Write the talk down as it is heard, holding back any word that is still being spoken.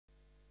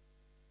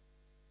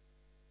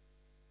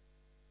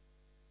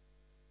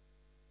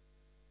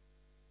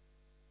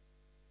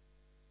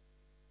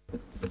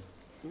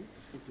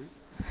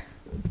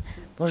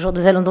Bonjour,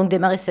 nous allons donc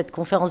démarrer cette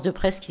conférence de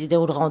presse qui se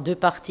déroulera en deux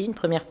parties. Une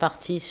première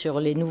partie sur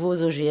les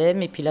nouveaux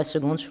OGM et puis la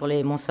seconde sur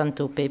les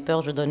Monsanto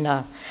Papers. Je donne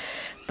la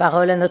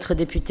parole à notre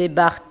député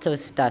Bart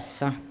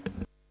STAES.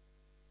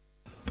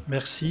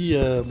 Merci.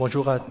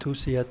 Bonjour à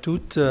tous et à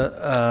toutes.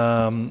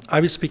 I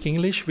will speak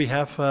English. We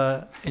have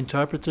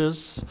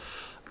interpreters.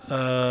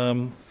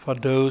 For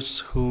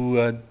those who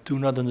do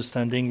not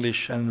understand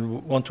English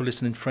and want to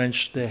listen in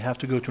French, they have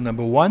to go to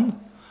number 1.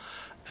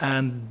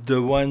 And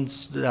the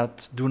ones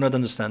that do not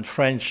understand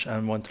French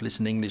and want to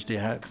listen English, they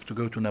have to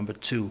go to number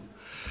 2.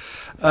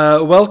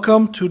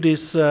 Welcome to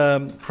this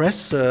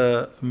press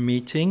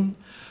meeting.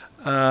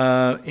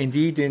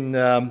 Indeed, in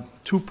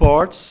 2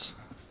 parts.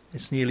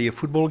 It's nearly a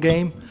football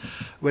game.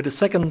 With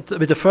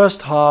the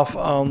first half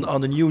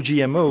on the new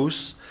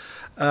GMOs,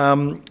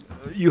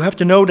 you have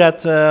to know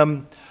that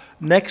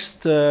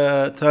next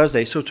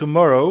Thursday, so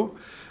tomorrow,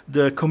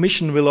 the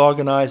Commission will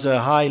organize a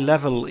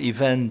high-level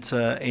event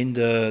in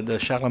the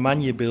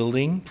Charlemagne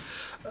building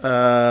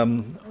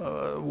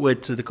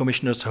with the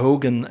Commissioners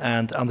Hogan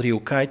and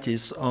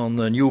Andriukaitis on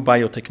new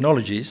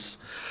biotechnologies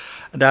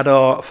that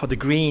are, for the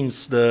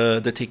Greens,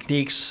 the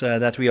techniques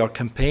that we are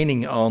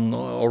campaigning on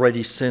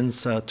already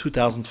since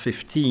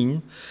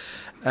 2015.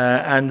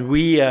 And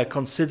we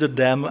consider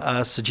them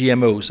as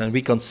GMOs, and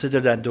we consider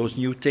that those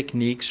new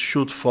techniques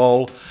should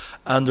fall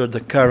under the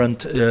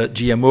current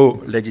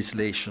GMO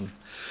legislation.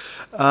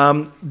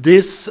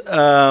 This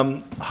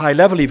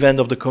high-level event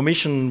of the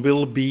Commission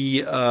will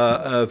be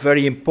a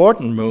very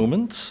important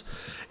moment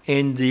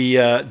in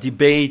the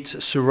debate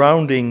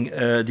surrounding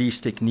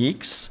these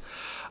techniques.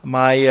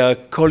 My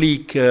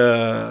colleague,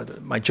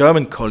 my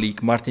German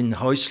colleague, Martin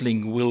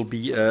Häusling, will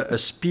be a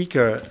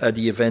speaker at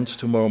the event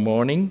tomorrow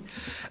morning,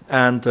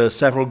 and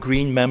several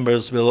Green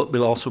members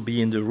will also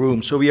be in the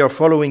room. So we are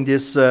following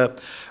this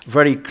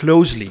very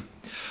closely.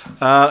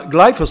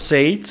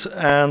 Glyphosate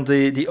and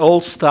the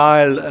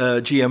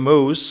old-style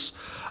GMOs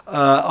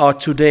are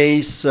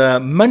today's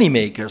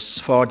moneymakers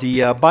for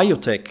the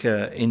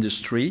biotech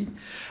industry.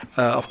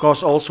 Of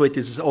course, also it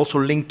is also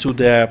linked to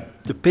the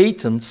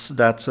patents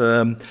that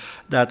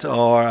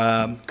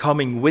are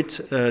coming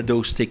with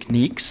those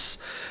techniques,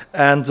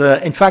 and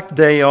in fact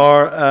they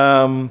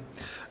are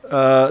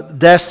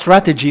their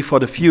strategy for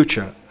the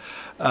future.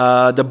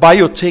 The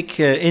biotech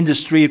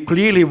industry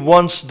clearly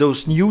wants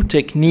those new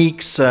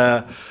techniques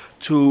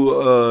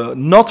to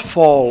not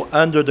fall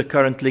under the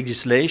current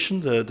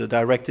legislation, the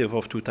directive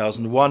of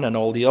 2001 and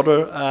all the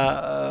other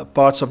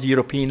parts of the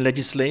European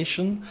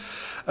legislation.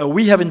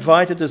 We have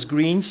invited as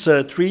Greens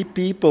 3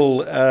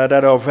 people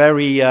that are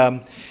very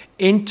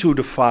into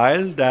the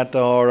file, that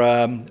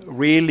are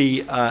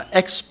really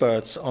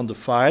experts on the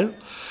file.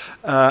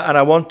 And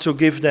I want to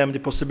give them the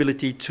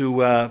possibility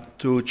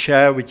to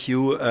share with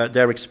you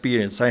their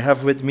experience. I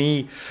have with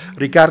me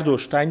Ricarda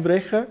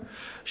STEINBRECHER.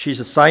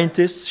 She's a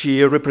scientist.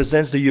 She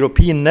represents the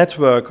European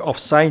Network of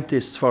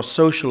Scientists for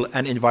Social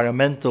and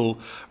Environmental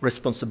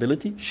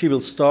Responsibility. She will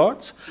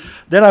start.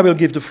 Then I will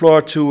give the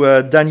floor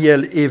to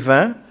Daniel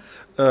EVAIN.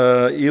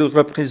 Il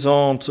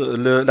représente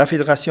la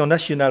Fédération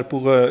nationale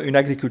pour une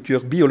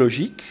agriculture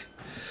biologique.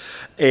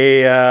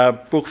 Et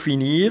pour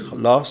finir,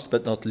 last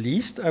but not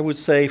least, I would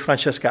say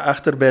Franziska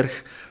ACHTERBERG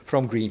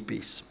from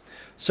Greenpeace.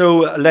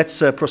 So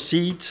let's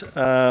proceed.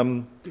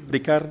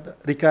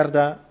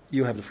 Ricarda,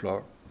 you have the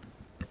floor.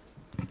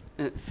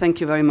 Thank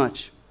you very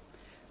much.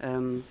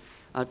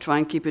 I'll try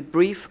and keep it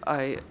brief.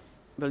 I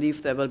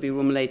believe there will be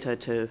room later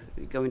to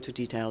go into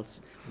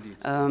details.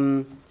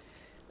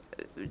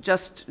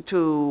 Just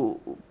to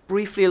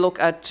briefly look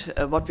at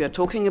what we are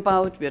talking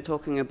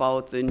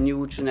about the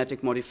new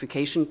genetic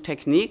modification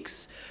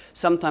techniques,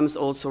 sometimes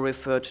also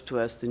referred to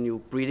as the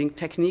new breeding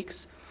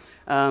techniques.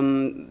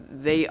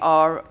 They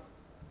are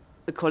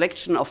a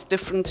collection of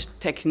different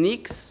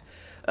techniques,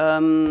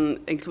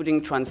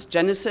 including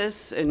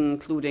transgenesis,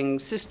 including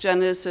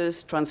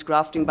cisgenesis,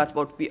 transgrafting, but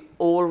what we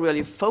all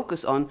really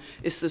focus on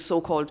is the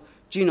so-called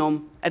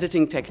genome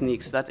editing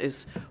techniques. That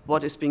is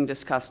what is being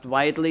discussed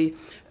widely,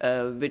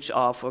 which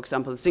are, for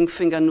example, zinc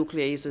finger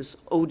nucleases,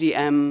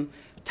 ODM,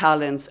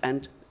 TALENs,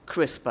 and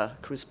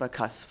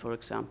CRISPR-Cas, for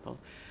example.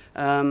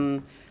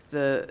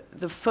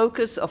 The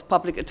focus of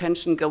public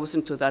attention goes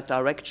into that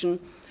direction,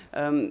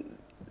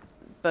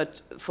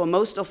 but for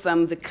most of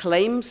them, the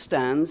claim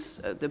stands,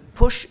 the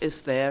push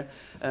is there,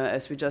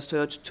 as we just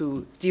heard,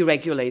 to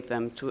deregulate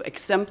them, to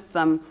exempt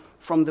them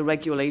from the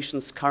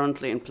regulations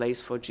currently in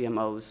place for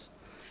GMOs.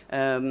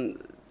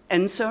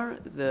 ENSER,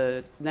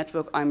 the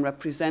network I'm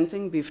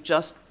representing, we've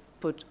just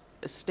put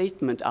a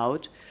statement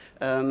out.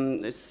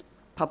 It's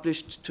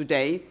published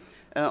today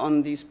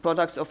on these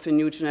products of the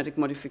new genetic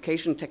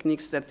modification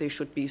techniques, that they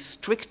should be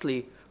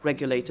strictly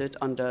regulated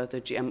under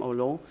the GMO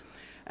law.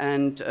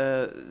 And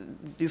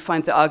you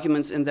find the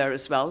arguments in there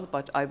as well,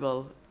 but I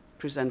will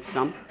present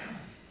some.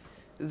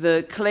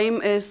 The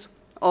claim is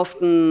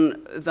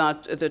often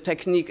that the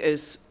technique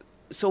is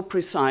so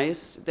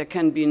precise, there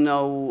can be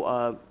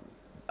no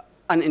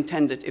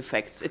unintended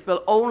effects. It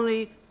will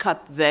only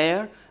cut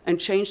there and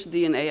change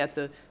the DNA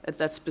at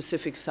that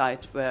specific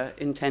site where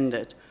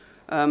intended.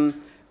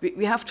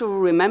 We have to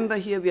remember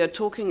here we are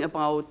talking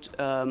about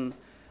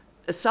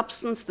a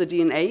substance, the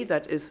DNA,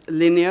 that is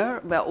linear,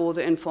 where all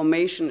the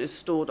information is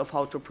stored of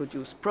how to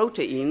produce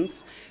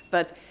proteins,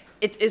 but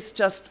it is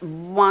just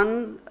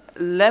one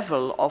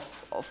level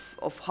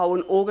of how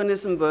an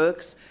organism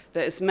works.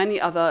 There is many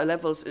other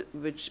levels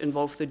which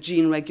involve the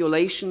gene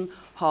regulation,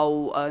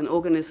 how an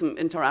organism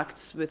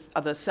interacts with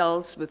other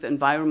cells, with the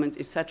environment,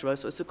 etc.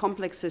 So it's a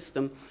complex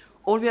system.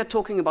 All we are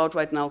talking about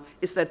right now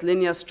is that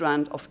linear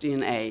strand of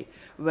DNA,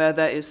 where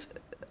there is,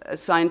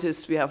 as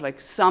scientists, we have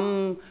like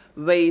some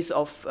ways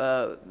of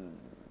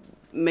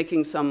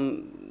making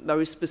some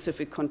very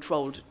specific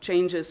controlled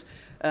changes,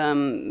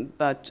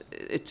 but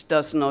it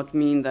does not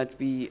mean that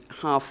we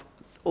have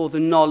all the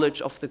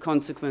knowledge of the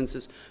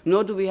consequences,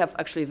 nor do we have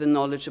actually the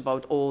knowledge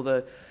about all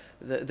the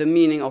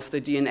meaning of the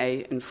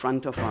DNA in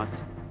front of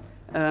us.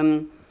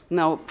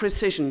 Now,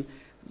 precision.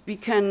 We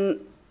can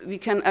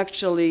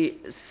actually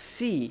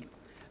see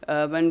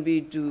when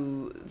we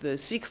do the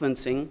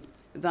sequencing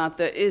that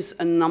there is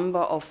a number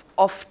of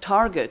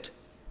off-target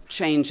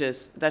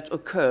changes that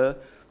occur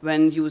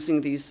when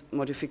using these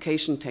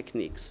modification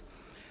techniques.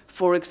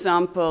 For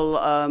example,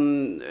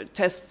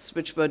 tests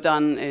which were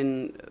done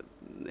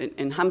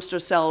in hamster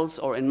cells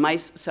or in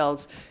mice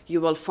cells, you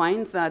will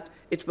find that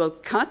it will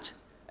cut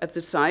at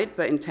the site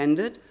where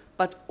intended,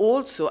 but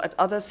also at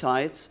other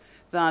sites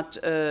that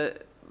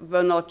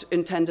were not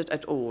intended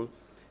at all.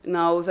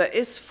 Now, there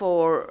is,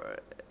 for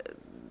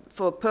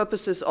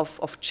purposes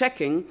of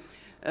checking,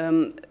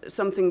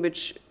 something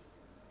which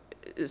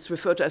is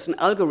referred to as an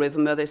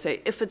algorithm, where they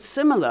say, if it's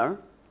similar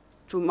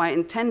to my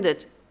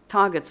intended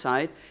target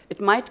site,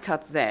 it might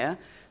cut there.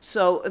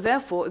 So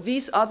therefore,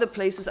 these are the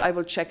places I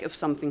will check if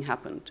something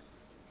happened,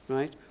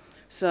 right?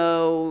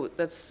 So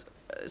that's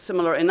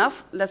similar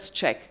enough, let's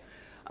check.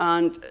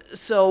 And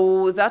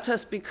so that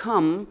has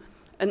become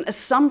an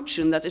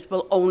assumption that it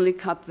will only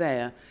cut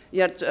there.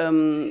 Yet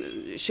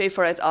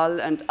Schaefer et al.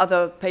 And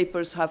other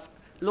papers have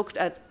looked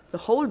at the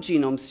whole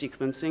genome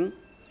sequencing,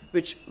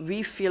 which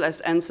we feel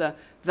as ENSA,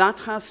 that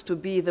has to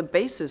be the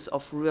basis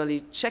of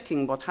really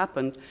checking what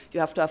happened. You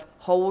have to have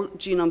whole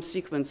genome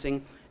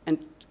sequencing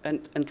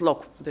and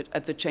look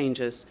at the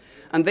changes.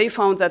 And they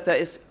found that there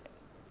is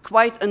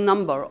quite a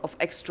number of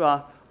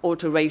extra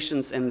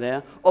alterations in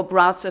there. Or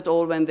Bart et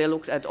al., when they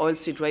looked at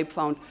oilseed rape,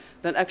 found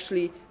that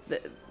actually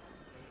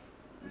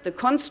the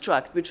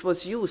construct which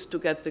was used to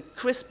get the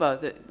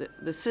CRISPR,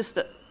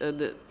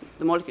 the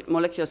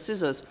molecular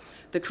scissors,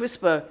 the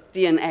CRISPR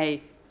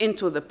DNA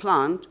into the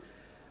plant,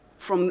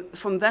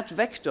 from that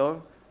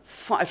vector,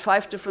 at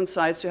 5 different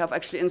sites, you have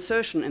actually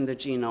insertion in the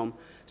genome.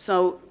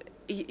 So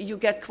you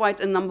get quite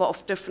a number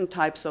of different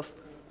types of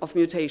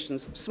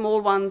mutations,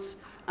 small ones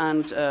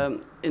and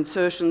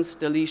insertions,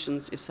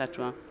 deletions,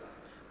 etc.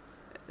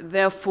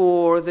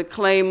 Therefore, the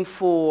claim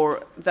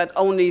for that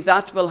only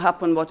that will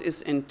happen what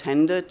is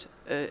intended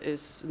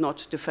is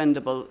not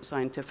defendable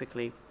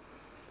scientifically.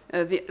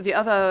 The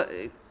other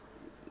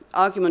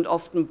argument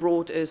often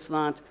brought is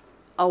that,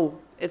 oh,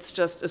 it's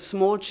just a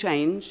small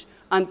change,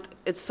 and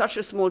it's such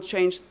a small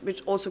change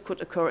which also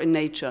could occur in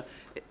nature.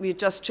 We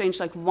just change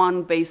like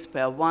one base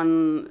pair,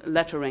 one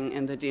lettering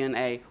in the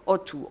DNA, or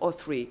 2 or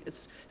 3.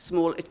 It's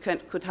small, it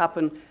could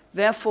happen.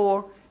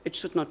 Therefore, it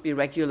should not be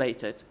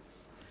regulated.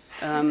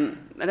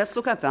 Let's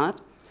look at that.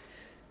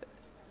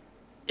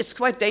 It's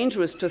quite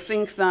dangerous to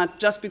think that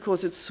just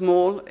because it's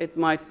small, it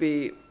might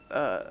be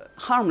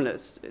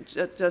harmless.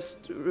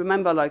 Just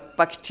remember, like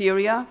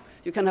bacteria,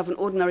 you can have an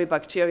ordinary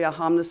bacteria, a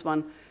harmless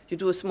one. You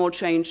do a small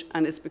change,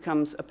 and it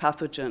becomes a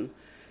pathogen.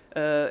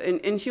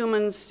 In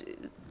humans,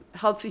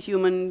 healthy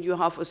human, you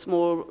have a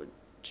small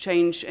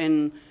change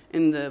in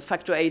the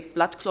factor VIII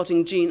blood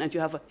clotting gene, and you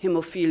have a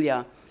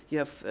hemophilia. You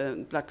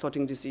have blood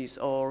clotting disease,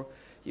 or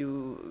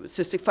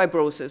cystic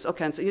fibrosis, or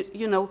cancer.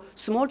 You know,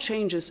 small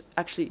changes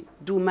actually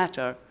do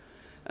matter.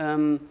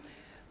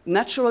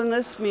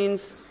 Naturalness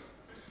means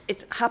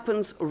it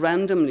happens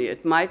randomly.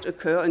 It might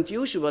occur, and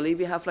usually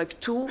we have like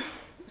 2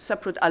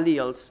 separate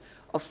alleles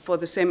for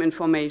the same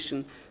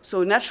information.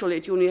 So naturally,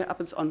 it only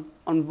happens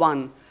on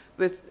one.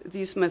 With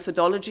these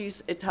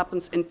methodologies, it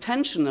happens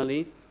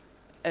intentionally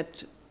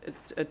at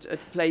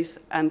place,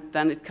 and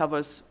then it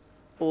covers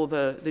all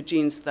the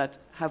genes that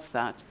have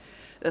that.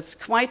 That's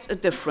quite a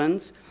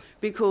difference,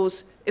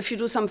 because if you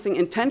do something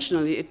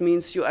intentionally, it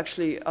means you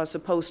actually are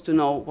supposed to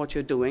know what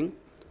you're doing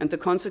and the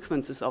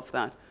consequences of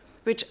that,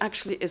 which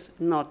actually is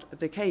not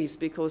the case,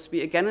 because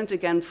we again and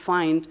again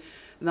find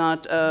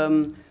that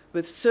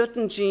with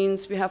certain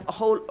genes, we have a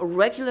whole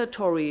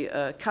regulatory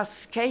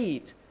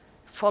cascade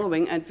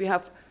following, and we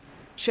have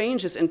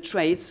changes in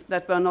traits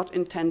that were not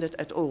intended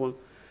at all.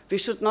 We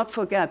should not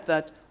forget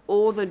that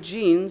all the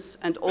genes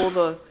and all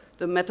the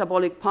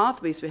metabolic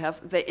pathways we have,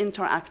 they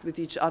interact with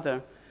each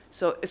other.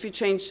 So if you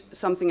change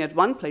something at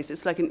one place,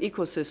 it's like an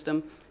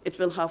ecosystem, it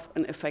will have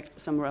an effect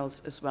somewhere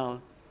else as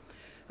well.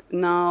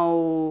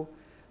 Now,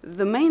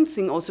 the main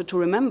thing also to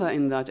remember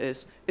in that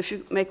is, if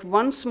you make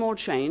one small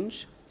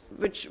change,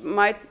 which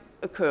might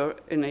occur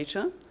in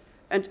nature,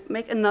 and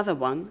make another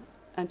one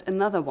and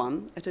another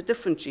one at a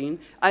different gene,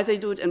 either you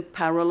do it in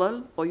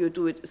parallel or you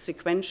do it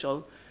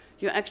sequential,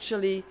 you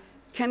actually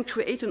can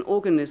create an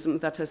organism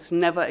that has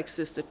never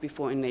existed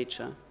before in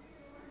nature.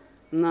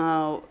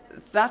 Now,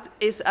 that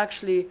is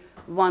actually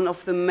one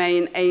of the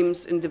main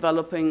aims in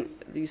developing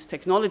these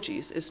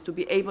technologies, is to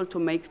be able to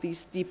make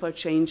these deeper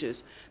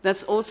changes.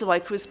 That's also why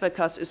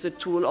CRISPR-Cas is a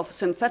tool of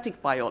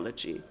synthetic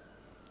biology,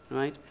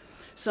 right?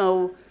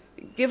 So,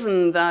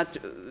 given that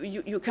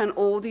you can do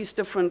all these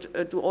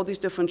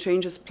different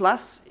changes,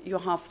 plus you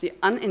have the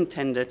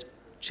unintended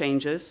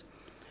changes,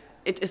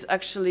 it is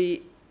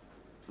actually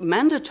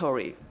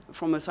mandatory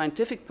from a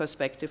scientific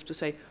perspective to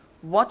say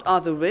what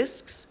are the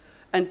risks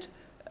and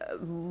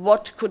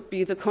what could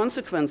be the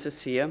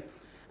consequences here,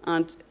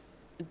 and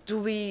do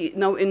we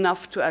know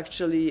enough to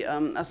actually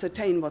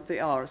ascertain what they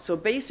are. So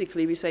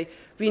basically we say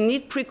we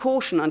need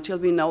precaution until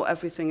we know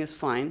everything is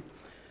fine,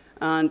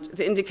 and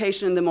the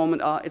indication in the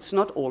moment are it's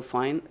not all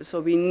fine,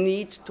 so we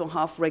need to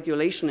have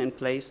regulation in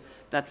place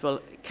that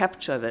will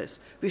capture this.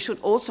 We should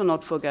also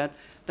not forget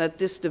that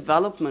this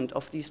development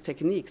of these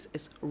techniques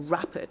is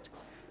rapid.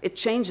 It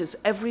changes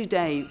every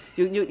day.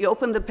 You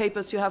open the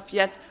papers, you have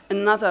yet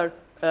another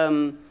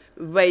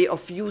way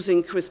of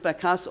using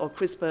CRISPR-Cas or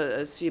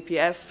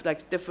CRISPR-CPF,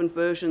 like different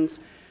versions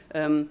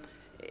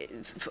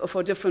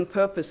for different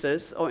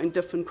purposes or in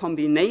different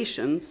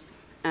combinations.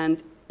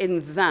 And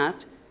in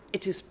that,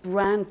 it is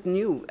brand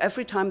new.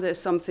 Every time there's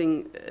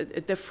something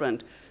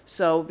different.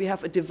 So we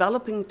have a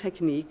developing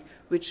technique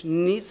which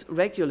needs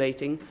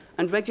regulating.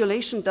 And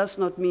regulation does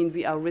not mean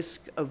we are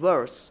risk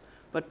averse.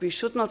 But we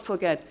should not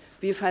forget,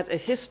 we've had a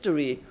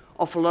history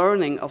of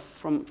learning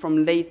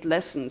from late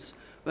lessons,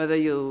 whether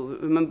you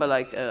remember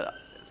like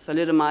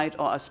thalidomide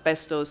or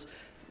asbestos.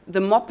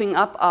 The mopping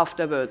up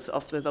afterwards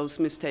of those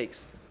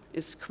mistakes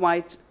is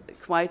quite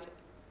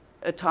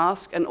a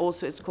task, and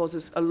also it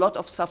causes a lot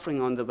of suffering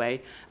on the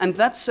way. And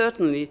that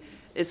certainly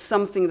is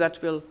something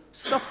that will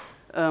stop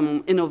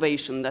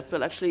innovation, that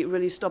will actually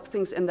really stop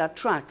things in their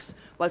tracks.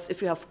 Whilst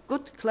if you have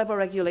good, clever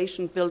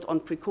regulation built on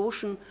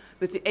precaution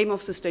with the aim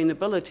of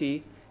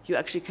sustainability, you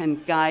actually can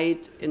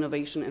guide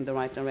innovation in the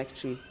right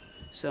direction.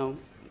 So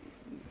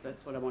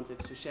that's what I wanted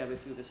to share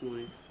with you this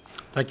morning.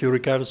 Thank you,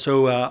 Ricardo.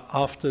 So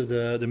after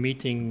the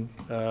meeting,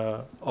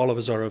 all of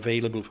us are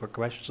available for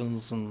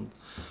questions, and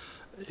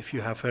if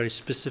you have very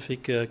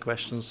specific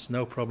questions,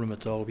 no problem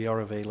at all, we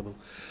are available.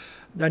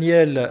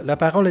 Daniel, la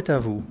parole est à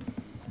vous.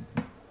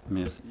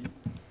 Merci.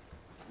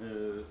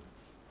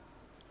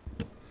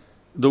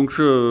 Donc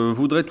je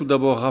voudrais tout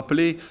d'abord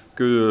rappeler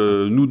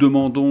que nous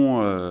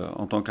demandons,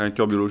 en tant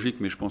qu'acteur biologique,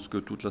 mais je pense que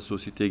toute la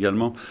société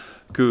également,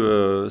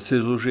 que ces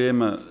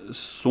OGM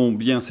sont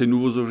bien, ces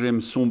nouveaux OGM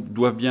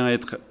doivent bien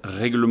être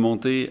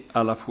réglementés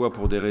à la fois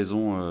pour des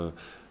raisons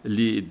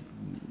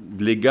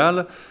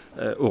légales,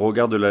 au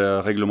regard de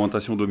la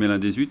réglementation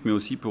 2018, mais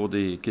aussi pour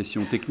des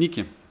questions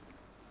techniques.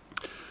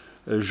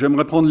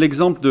 J'aimerais prendre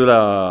l'exemple de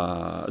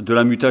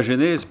la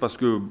mutagénèse, parce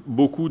que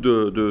beaucoup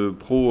de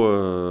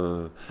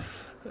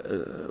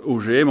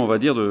OGM, on va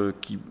dire,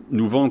 qui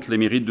nous vantent les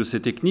mérites de ces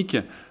techniques,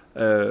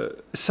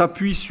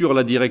 s'appuient sur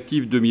la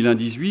directive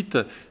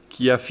 2001-18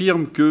 qui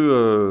affirme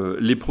que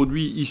les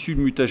produits issus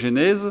de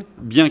mutagénèse,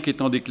 bien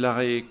qu'étant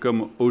déclarés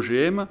comme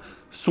OGM,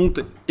 sont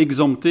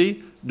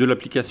exemptés de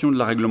l'application de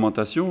la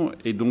réglementation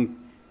et donc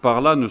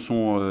par là ne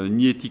sont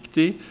ni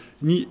étiquetés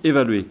ni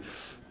évalués.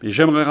 Et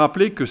j'aimerais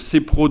rappeler que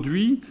ces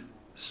produits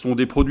sont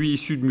des produits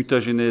issus de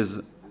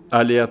mutagénèse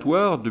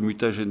aléatoire, de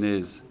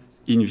mutagénèse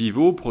in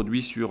vivo,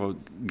 produits sur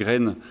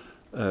graines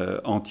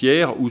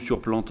entières ou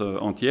sur plantes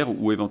entières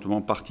ou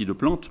éventuellement parties de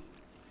plantes.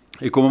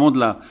 Et qu'au moment de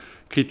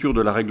l'écriture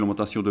de la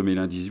réglementation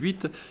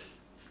 2001-18,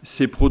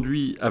 ces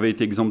produits avaient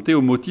été exemptés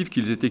au motif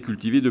qu'ils étaient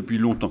cultivés depuis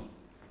longtemps.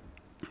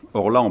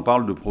 Or là, on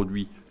parle de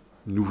produits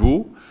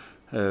nouveaux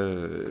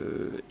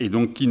et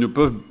donc qui ne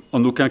peuvent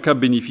en aucun cas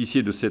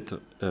bénéficier de cette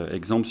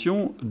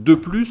exemption. De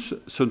plus,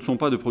 ce ne sont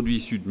pas de produits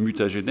issus de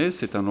mutagénèse,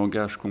 c'est un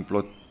langage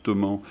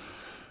complètement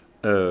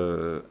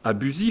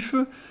abusif,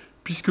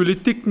 puisque les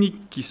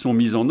techniques qui sont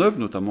mises en œuvre,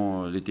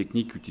 notamment les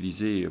techniques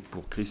utilisées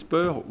pour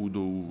CRISPR ou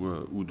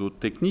d'autres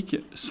techniques,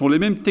 sont les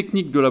mêmes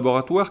techniques de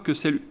laboratoire que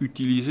celles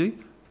utilisées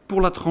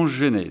pour la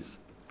transgénèse.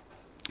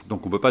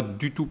 Donc on ne peut pas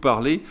du tout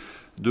parler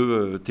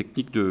de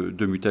techniques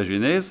de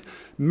mutagénèse,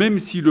 même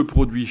si le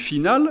produit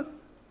final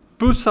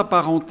peut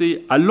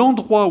s'apparenter à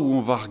l'endroit où on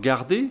va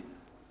regarder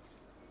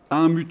à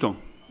un mutant.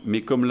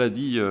 Mais comme l'a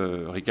dit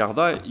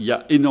Ricarda, il y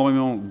a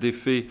énormément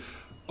d'effets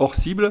hors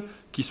cible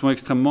qui sont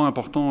extrêmement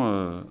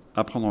importants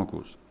à prendre en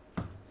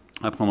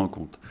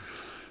compte.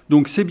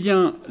 Donc c'est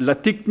bien la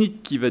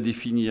technique qui va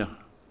définir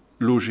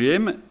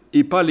l'OGM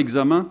et pas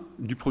l'examen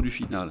du produit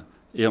final.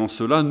 Et en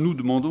cela, nous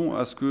demandons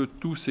à ce que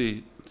toutes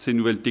ces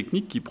nouvelles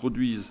techniques qui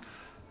produisent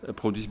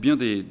bien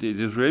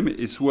des OGM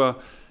et soient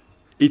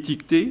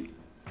étiquetées,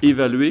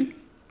 évaluées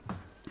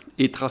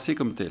et tracées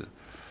comme telles.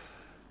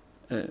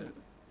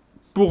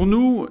 Pour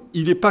nous,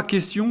 il n'est pas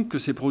question que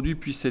ces produits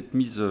puissent être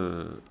mis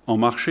en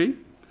marché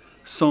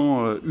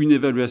sans une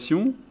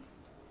évaluation,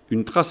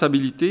 une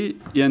traçabilité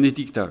et un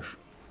étiquetage.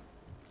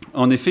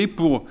 En effet,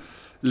 pour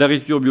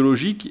l'agriculture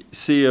biologique,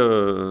 c'est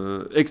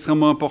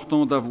extrêmement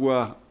important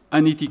d'avoir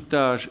un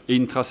étiquetage et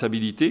une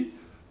traçabilité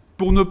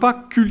pour ne pas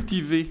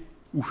cultiver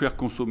ou faire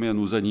consommer à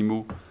nos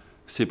animaux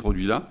ces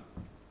produits-là.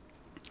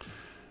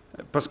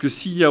 Parce que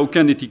s'il n'y a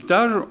aucun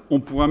étiquetage, on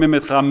pourra même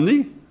être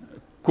amené,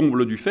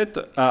 comble du fait,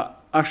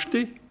 à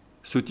acheter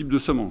ce type de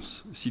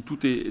semences, si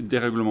tout est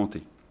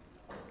déréglementé.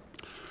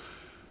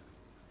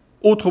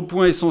 Autre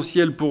point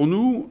essentiel pour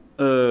nous,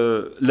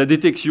 la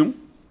détection.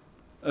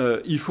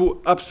 Il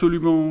faut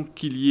absolument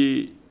qu'il y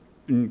ait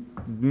une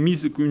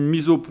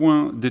mise au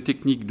point des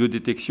techniques de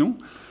détection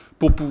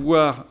pour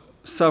pouvoir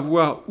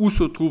savoir où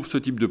se trouve ce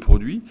type de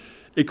produit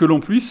et que l'on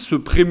puisse se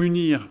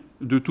prémunir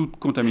de toute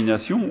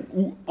contamination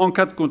ou, en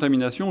cas de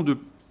contamination, de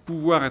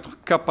pouvoir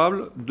être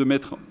capable de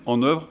mettre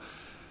en œuvre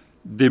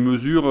des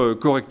mesures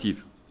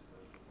correctives.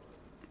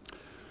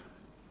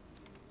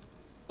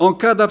 En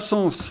cas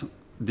d'absence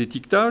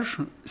d'étiquetage,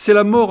 c'est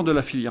la mort de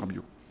la filière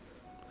bio.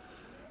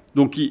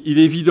 Donc il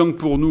est évident que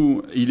pour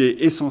nous, il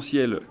est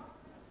essentiel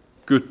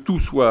que tout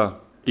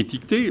soit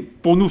étiqueté.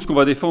 Pour nous, ce qu'on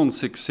va défendre,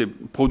 c'est que ces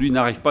produits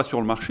n'arrivent pas sur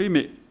le marché,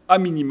 mais à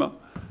minima,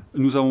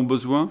 nous avons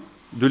besoin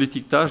de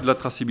l'étiquetage, de la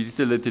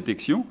traçabilité, de la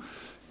détection.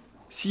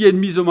 S'il y a une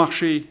mise au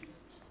marché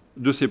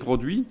de ces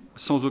produits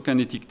sans aucun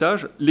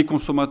étiquetage, les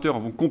consommateurs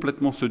vont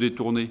complètement se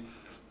détourner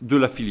de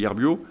la filière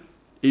bio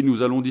et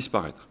nous allons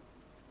disparaître.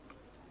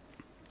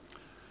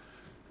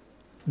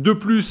 De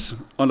plus,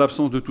 en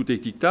l'absence de tout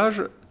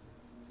étiquetage,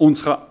 on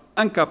sera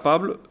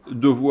incapable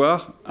de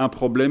voir un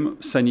problème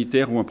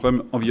sanitaire ou un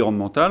problème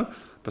environnemental,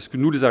 parce que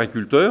nous, les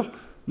agriculteurs,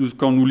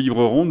 quand nous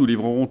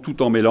livrerons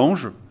tout en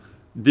mélange,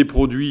 des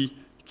produits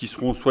qui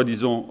seront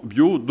soi-disant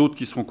bio, d'autres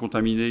qui seront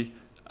contaminés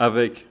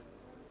avec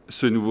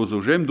ce nouveau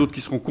OGM, d'autres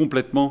qui seront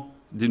complètement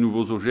des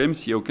nouveaux OGM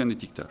s'il n'y a aucun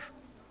étiquetage.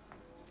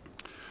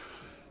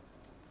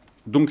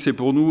 Donc c'est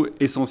pour nous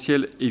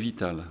essentiel et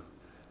vital.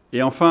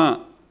 Et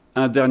enfin,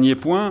 un dernier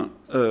point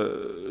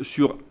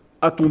sur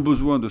a-t-on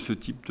besoin de ce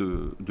type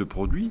de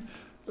produit?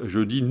 Je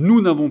dis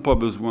nous n'avons pas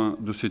besoin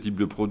de ce type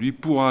de produit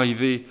pour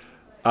arriver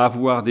à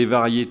avoir des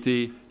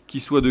variétés qui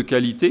soient de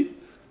qualité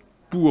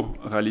pour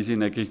réaliser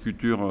une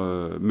agriculture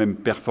même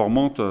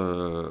performante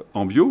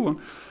en bio.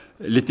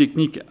 Les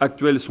techniques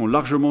actuelles sont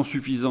largement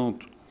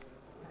suffisantes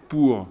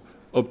pour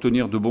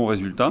obtenir de bons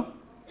résultats.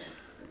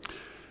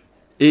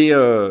 Et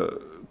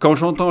quand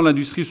j'entends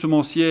l'industrie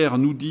semencière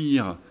nous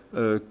dire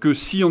que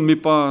si on ne met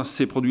pas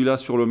ces produits-là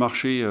sur le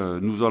marché,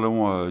 nous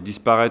allons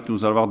disparaître,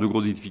 nous allons avoir de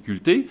grosses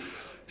difficultés,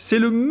 c'est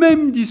le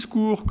même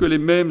discours que les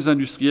mêmes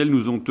industriels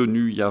nous ont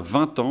tenu il y a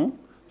 20 ans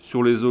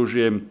sur les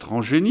OGM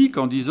transgéniques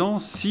en disant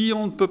si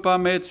on ne peut pas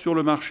mettre sur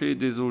le marché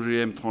des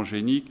OGM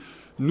transgéniques,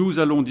 nous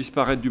allons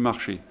disparaître du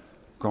marché.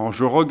 Quand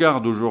je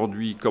regarde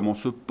aujourd'hui comment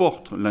se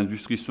porte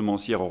l'industrie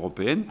semencière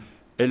européenne,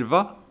 elle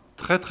va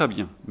très très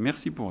bien.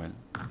 Merci pour elle.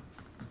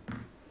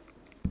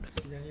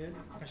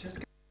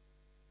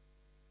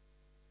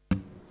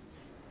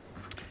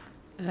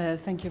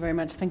 Thank you very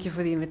much. Thank you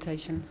for the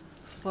invitation.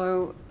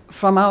 So,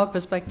 from our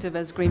perspective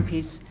as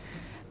Greenpeace,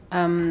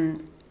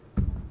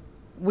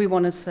 we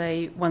want to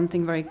say one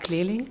thing very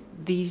clearly.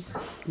 These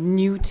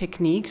new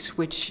techniques,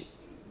 which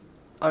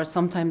are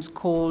sometimes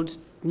called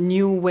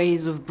new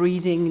ways of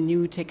breeding,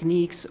 new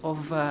techniques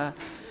of,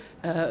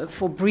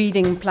 for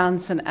breeding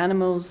plants and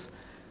animals,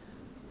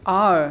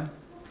 are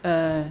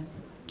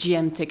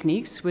GM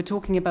techniques. We're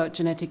talking about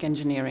genetic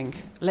engineering.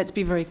 Let's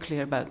be very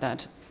clear about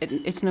that.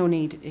 It's no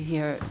need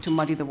here to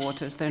muddy the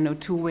waters. There are no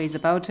two ways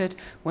about it.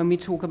 When we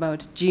talk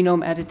about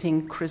genome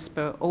editing,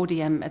 CRISPR,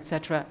 ODM,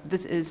 etc.,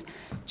 this is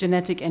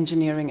genetic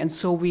engineering. And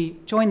so we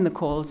join the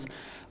calls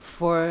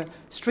for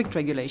strict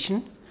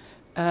regulation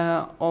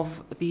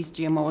of these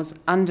GMOs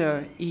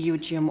under EU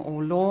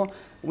GMO law.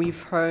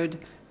 We've heard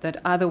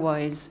that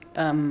otherwise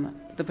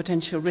the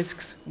potential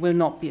risks will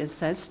not be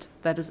assessed.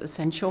 That is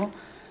essential.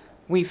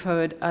 We've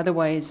heard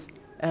otherwise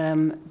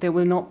there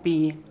will not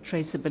be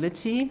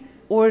traceability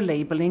or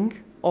labeling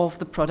of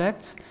the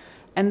products,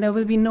 and there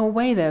will be no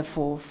way,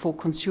 therefore, for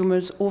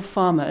consumers or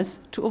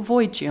farmers to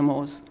avoid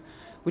GMOs,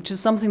 which is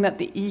something that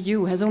the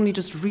EU has only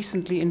just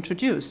recently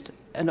introduced,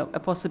 a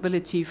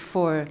possibility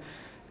for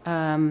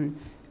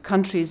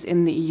countries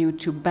in the EU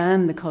to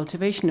ban the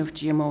cultivation of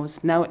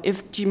GMOs. Now,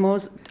 if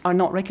GMOs are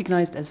not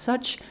recognized as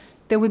such,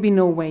 there will be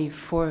no way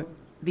for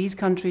these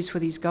countries, for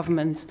these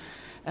governments,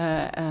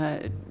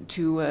 to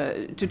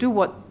do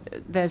what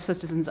their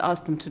citizens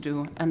ask them to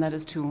do, and that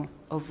is to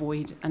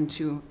avoid and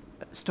to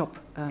stop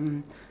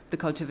the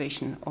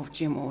cultivation of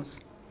GMOs.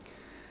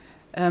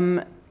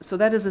 So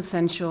that is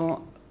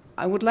essential.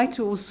 I would like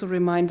to also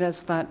remind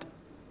us that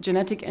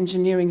genetic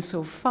engineering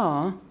so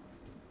far,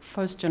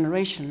 first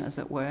generation as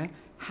it were,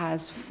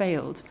 has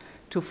failed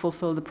to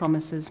fulfill the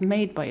promises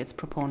made by its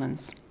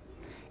proponents.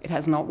 It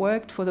has not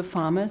worked for the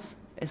farmers,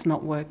 it's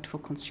not worked for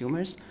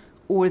consumers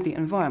or the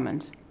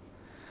environment.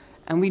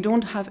 And we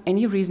don't have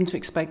any reason to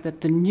expect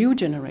that the new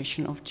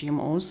generation of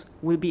GMOs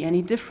will be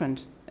any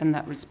different in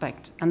that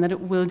respect, and that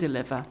it will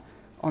deliver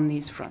on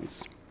these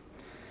fronts.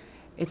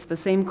 It's the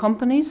same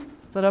companies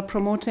that are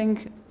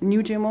promoting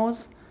new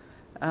GMOs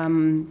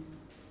and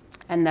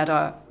that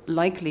are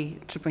likely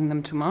to bring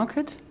them to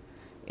market.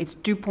 It's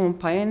DuPont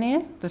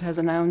Pioneer that has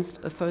announced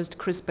a first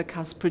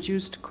CRISPR-Cas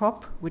produced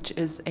crop, which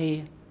is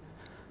a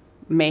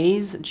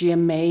maize,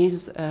 GM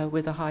maize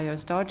with a higher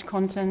starch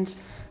content,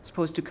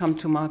 supposed to come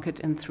to market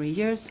in 3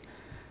 years.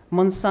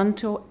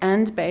 Monsanto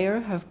and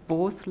Bayer have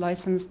both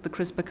licensed the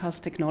CRISPR-Cas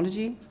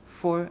technology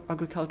for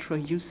agricultural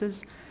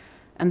uses.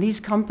 And these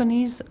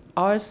companies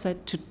are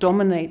set to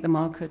dominate the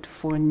market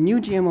for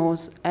new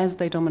GMOs as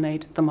they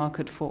dominate the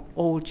market for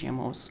all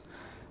GMOs,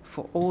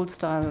 for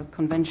old-style,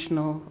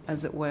 conventional,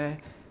 as it were,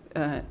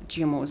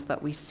 GMOs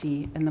that we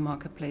see in the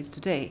marketplace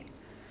today.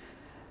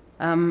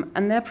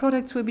 And their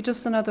products will be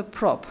just another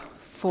prop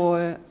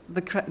for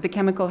the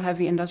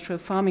chemical-heavy industrial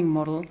farming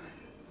model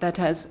that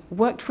has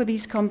worked for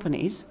these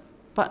companies,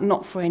 but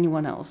not for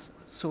anyone else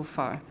so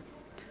far.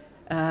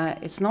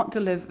 It's not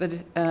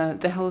delivered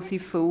the healthy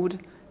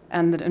food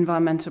and the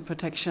environmental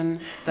protection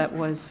that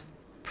was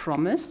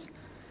promised.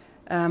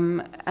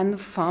 And the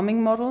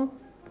farming model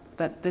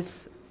that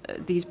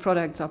these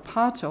products are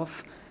part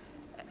of,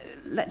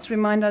 let's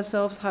remind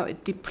ourselves how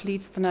it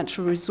depletes the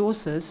natural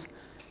resources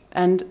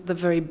and the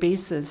very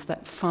basis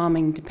that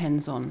farming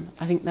depends on.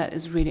 I think that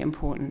is really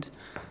important,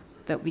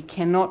 that we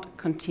cannot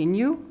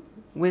continue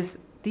with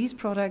these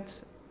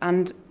products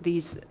and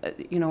these,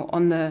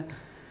 on the,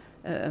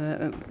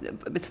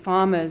 with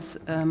farmers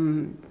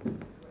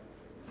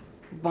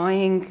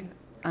buying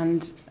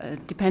and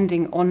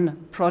depending on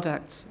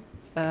products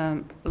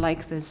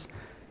like this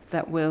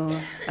that will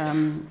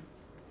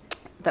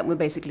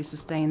basically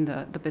sustain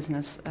the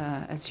business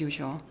as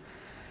usual.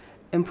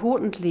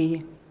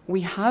 Importantly,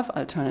 we have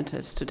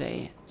alternatives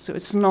today, so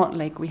it's not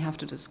like we have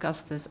to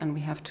discuss this and we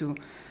have to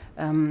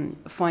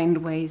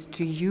find ways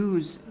to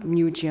use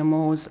new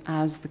GMOs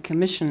as the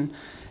Commission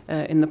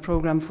in the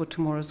program for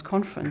tomorrow's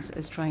conference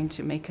is trying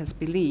to make us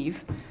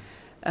believe.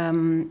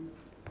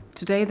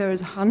 Today there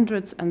is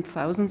hundreds and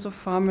thousands of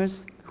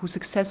farmers who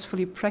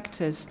successfully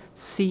practice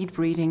seed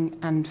breeding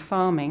and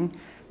farming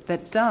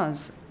that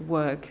does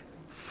work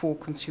for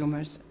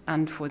consumers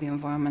and for the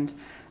environment.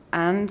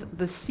 And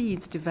the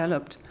seeds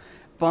developed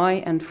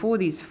by and for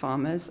these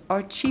farmers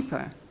are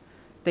cheaper.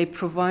 They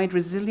provide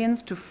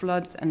resilience to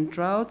floods and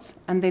droughts,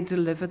 and they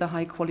deliver the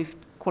high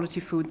quality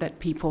food that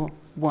people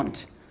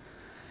want.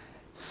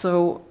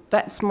 So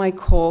that's my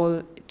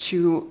call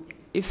to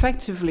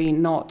effectively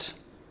not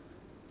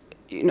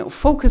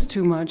focus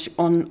too much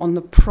on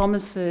the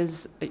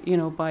promises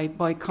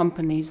by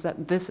companies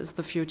that this is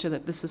the future,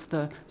 that this is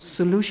the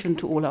solution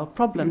to all our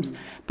problems,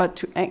 but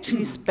to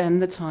actually spend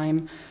the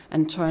time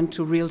and turn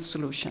to real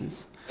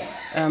solutions.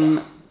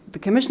 The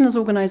Commission has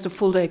organized a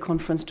full-day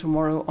conference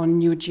tomorrow on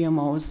new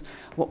GMOs.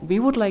 What we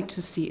would like to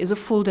see is a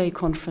full-day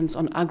conference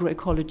on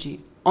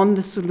agroecology, on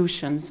the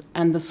solutions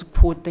and the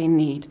support they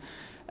need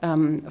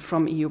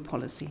from EU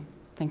policy.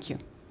 Thank you.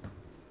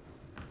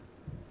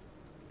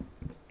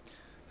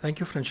 Thank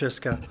you,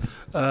 Franziska.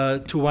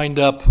 To wind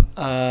up,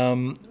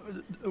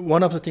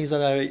 one of the things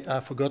that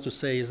I forgot to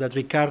say is that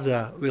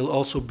Ricarda will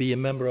also be a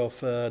member of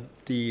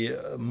the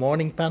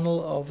morning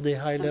panel of the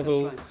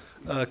high-level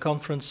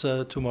conference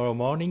tomorrow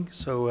morning,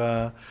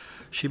 so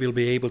she will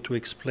be able to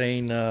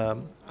explain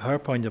her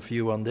point of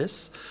view on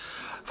this.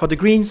 For the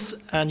Greens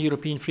and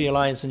European Free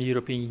Alliance and the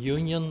European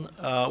Union,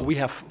 we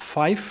have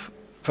 5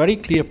 very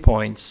clear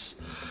points.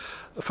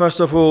 First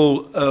of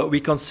all,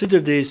 we consider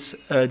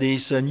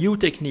these new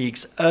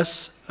techniques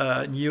as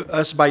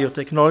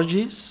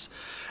biotechnologies,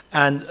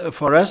 and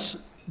for us,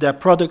 their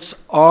products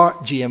are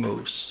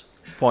GMOs,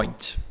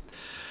 point.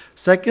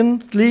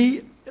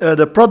 Secondly,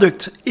 the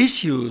product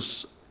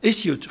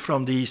issued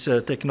from these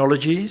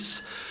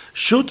technologies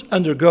should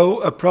undergo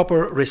a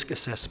proper risk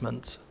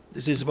assessment.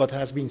 This is what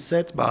has been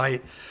said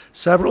by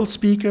several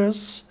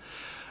speakers.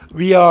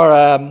 We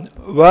are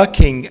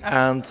working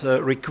and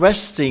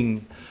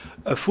requesting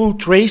a full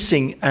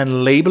tracing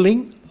and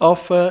labeling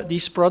of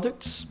these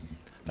products.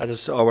 That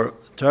is our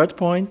third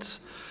point.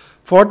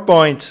 Fourth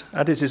point,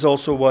 and this is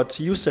also what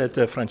you said,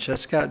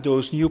 Franziska,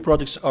 those new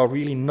products are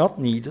really not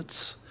needed.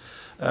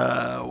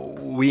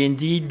 We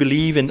indeed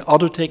believe in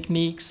other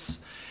techniques,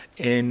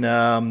 in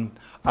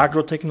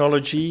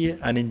agrotechnology,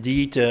 and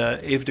indeed,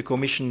 if the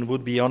Commission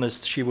would be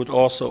honest, she would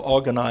also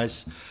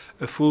organize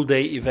a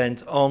full-day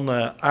event on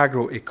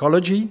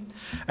agroecology.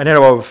 And then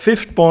our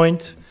fifth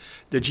point,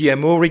 the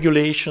GMO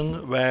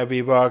regulation, where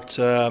we worked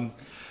with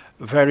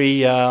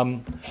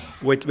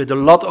a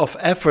lot of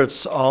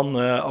efforts on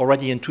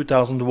already in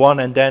 2001,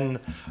 and then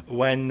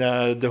when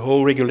the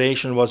whole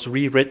regulation was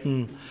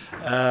rewritten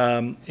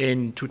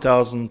in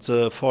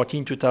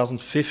 2014,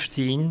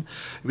 2015,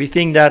 we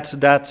think that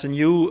that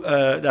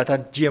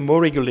GMO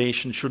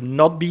regulation should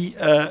not be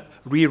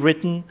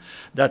rewritten,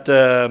 that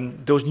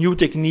those new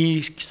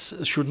techniques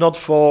should not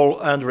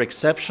fall under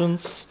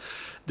exceptions,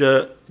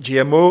 the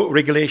GMO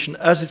regulation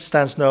as it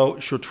stands now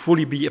should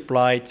fully be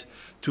applied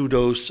to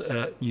those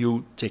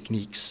new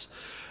techniques.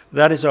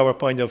 That is our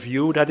point of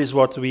view. That is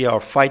what we are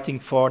fighting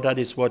for. That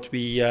is what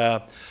we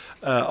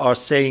are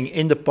saying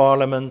in the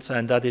Parliament,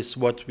 and that is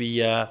what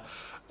we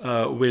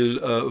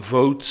will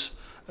vote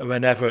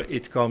whenever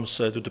it comes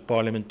to the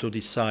Parliament to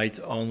decide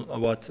on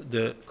what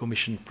the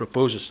Commission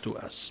proposes to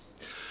us.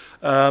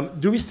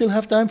 Do we still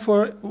have time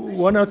for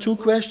one or two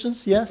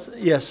questions? Yes?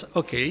 Yes,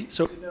 okay.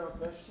 So if there are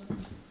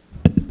questions,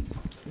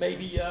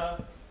 maybe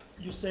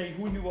you say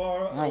who you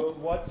are, or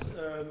what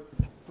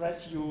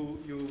press you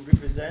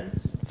represent.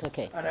 It's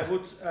okay. And I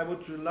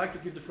would like to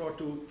give the floor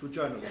to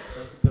journalists,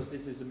 because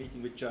this is a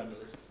meeting with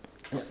journalists.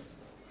 Yes.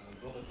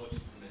 Robert Hodgson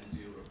from ENS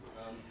Europe.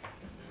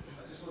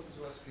 I just wanted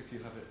to ask if you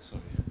have it.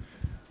 Sorry.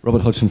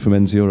 Robert Hodgson from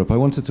ENS Europe. I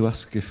wanted to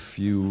ask if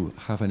you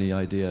have any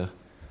idea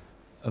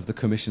of the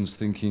Commission's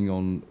thinking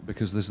on,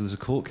 because there's a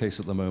court case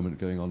at the moment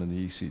going on in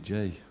the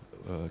ECJ,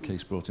 a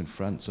case brought in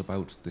France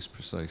about this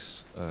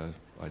precise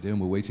idea,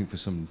 and we're waiting for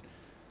some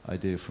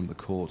idea from the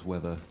court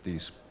whether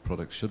these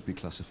products should be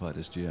classified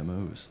as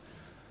GMOs.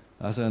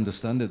 As I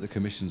understand it, the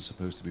Commission's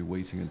supposed to be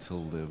waiting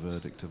until the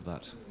verdict of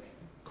that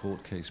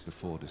court case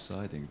before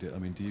deciding. Do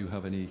you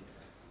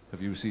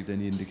have you received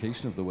any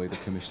indication of the way the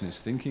Commission is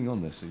thinking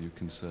on this? Are you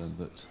concerned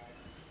that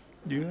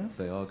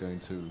they are going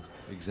to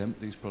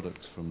exempt these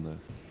products from the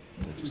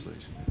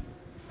legislation?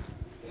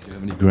 Do you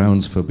have any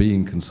grounds for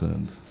being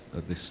concerned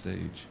at this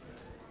stage?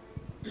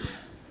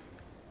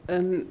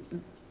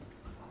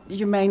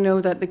 You may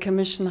know that the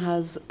Commission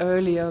has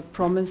earlier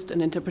promised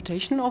an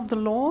interpretation of the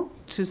law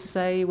to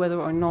say whether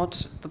or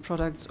not the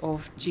products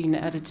of gene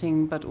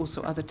editing, but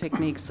also other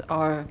techniques,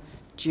 are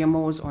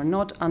GMOs or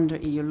not under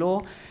EU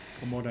law.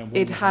 For more than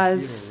it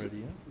has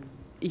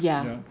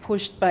already,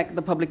 pushed back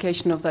the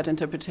publication of that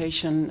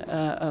interpretation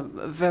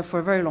for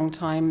a very long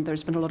time.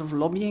 There's been a lot of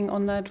lobbying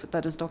on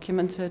that is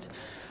documented,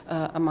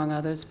 among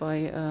others,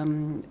 by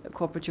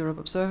Corporate Europe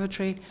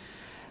Observatory.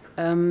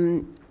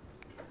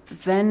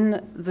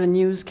 Then the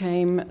news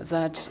came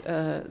that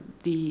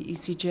the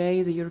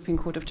ECJ, the European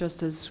Court of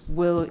Justice,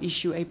 will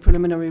issue a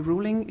preliminary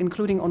ruling,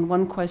 including on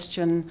one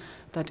question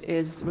that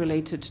is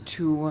related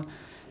to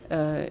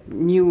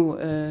new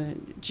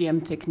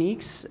GM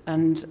techniques.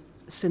 And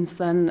since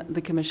then,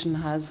 the Commission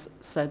has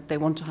said they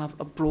want to have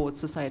a broad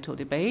societal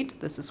debate.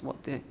 This is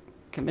what the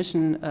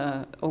Commission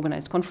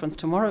organized conference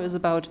tomorrow is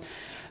about.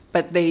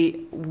 But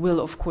they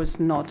will, of course,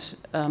 not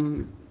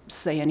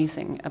say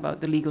anything about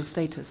the legal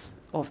status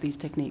of these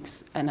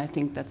techniques, and I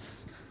think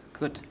that's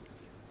good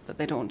that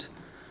they don't.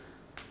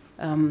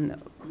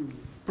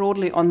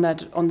 Broadly on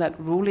that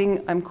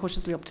ruling, I'm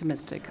cautiously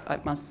optimistic. I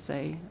must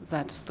say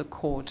that the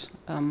court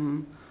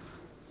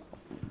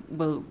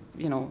will,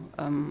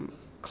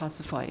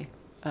 classify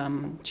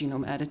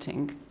genome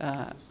editing,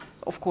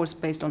 of course,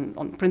 based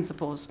on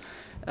principles,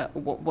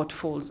 what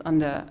falls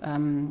under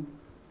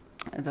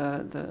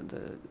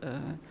the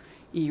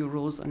EU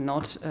rules or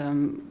not,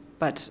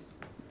 but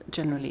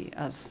generally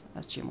as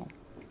GMO.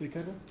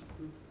 Ricarda?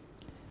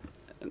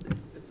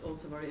 It's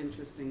also very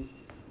interesting.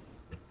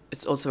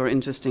 It's also very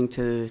interesting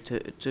to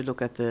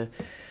look at the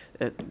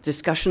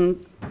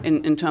discussion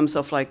in terms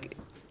of, like,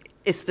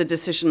 is the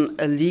decision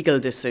a legal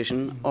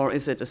decision or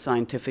is it a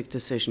scientific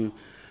decision?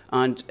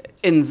 And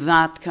in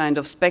that kind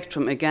of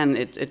spectrum, again,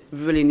 it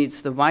really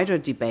needs the wider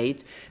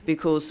debate,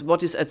 because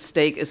what is at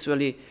stake is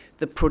really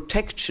the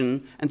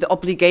protection and the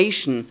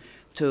obligation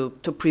to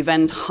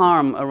prevent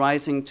harm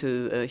arising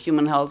to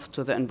human health,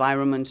 to the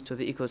environment, to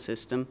the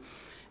ecosystem.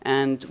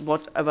 And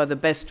whatever the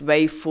best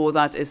way for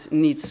that is,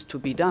 needs to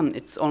be done.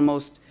 It's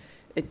almost,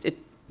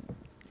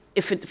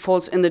 if it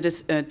falls in the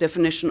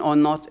definition or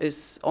not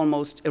is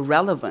almost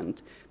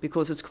irrelevant,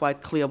 because it's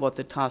quite clear what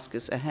the task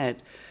is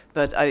ahead.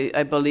 But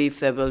I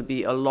believe there will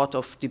be a lot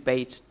of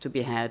debate to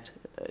be had,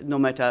 no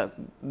matter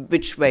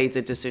which way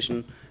the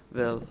decision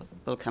will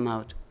come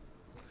out.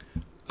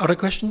 Other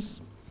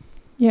questions?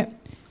 Yeah.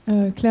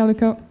 Claire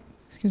Lecoq,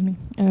 excuse me,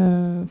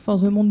 for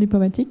the Monde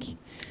Diplomatique.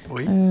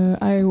 Oui.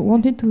 I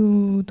wanted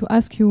to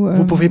ask you...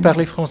 Vous pouvez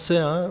parler français,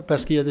 hein,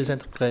 parce qu'il y a des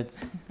interprètes.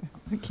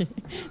 Ok,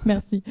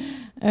 merci.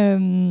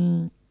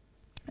 Je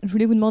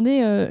voulais vous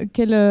demander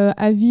quel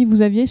avis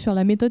vous aviez sur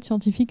la méthode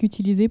scientifique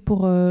utilisée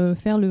pour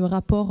faire le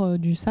rapport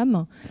du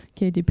SAM,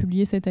 qui a été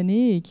publié cette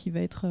année et qui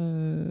va être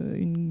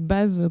une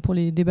base pour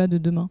les débats de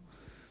demain.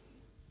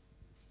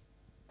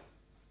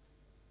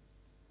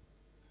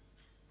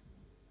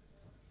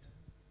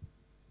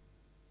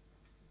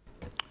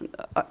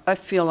 I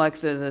feel like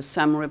the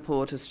SAM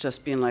report has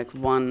just been like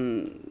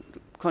one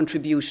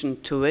contribution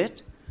to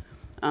it,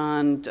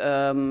 and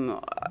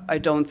I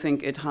don't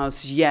think it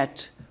has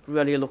yet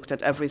really looked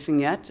at everything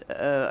yet.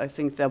 I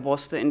think there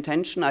was the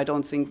intention. I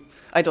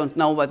don't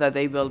know whether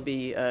they will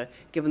be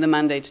given the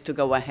mandate to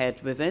go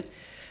ahead with it,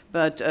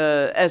 but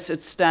as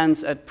it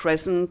stands at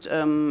present,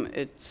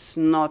 it's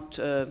not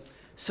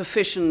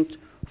sufficient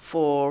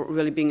for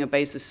really being a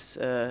basis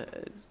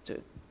to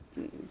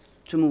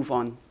move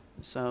on.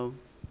 So.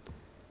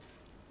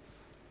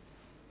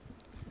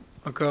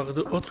 Encore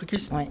d'autres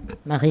questions? Oui,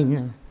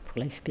 Marine.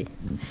 pour l'AFP.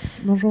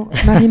 Bonjour,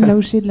 Marine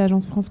Laouché de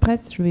l'agence France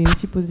Presse. Je vais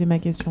aussi poser ma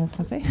question en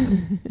français.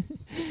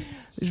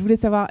 Je voulais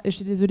savoir, je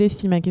suis désolée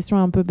si ma question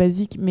est un peu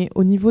basique, mais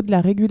au niveau de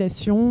la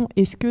régulation,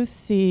 est-ce que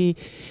ces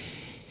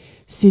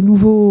les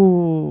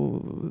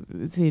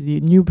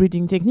new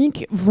breeding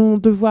techniques vont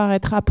devoir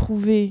être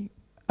approuvés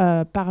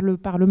par le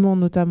Parlement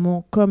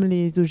notamment, comme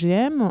les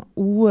OGM,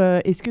 ou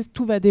est-ce que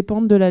tout va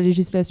dépendre de la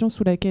législation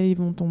sous laquelle ils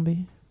vont tomber?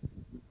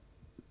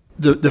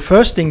 The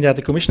first thing that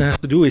the Commission has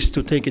to do is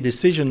to take a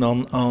decision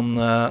on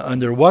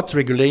under what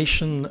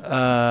regulation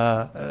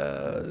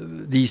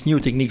these new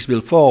techniques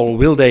will fall.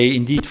 Will they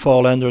indeed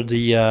fall under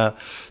the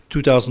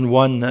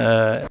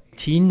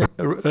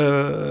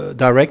 2001-18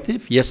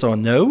 directive, yes or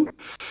no?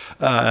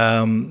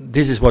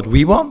 This is what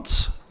we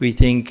want. We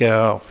think,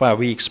 well,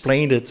 we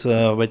explained it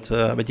with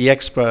the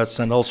experts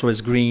and also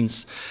as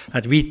Greens,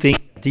 that we think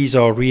these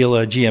are real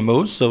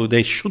GMOs, so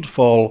they should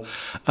fall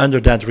under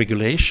that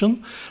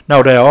regulation.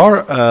 Now, there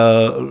are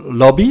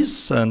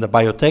lobbies, and the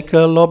biotech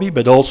lobby,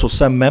 but also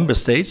some member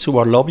states who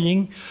are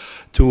lobbying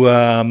to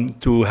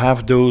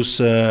have those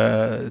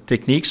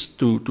techniques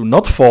to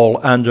not fall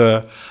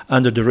under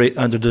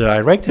the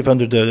directive,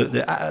 under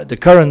the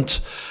current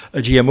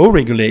GMO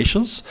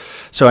regulations.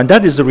 So, and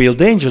that is the real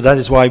danger. That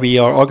is why we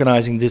are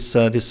organizing this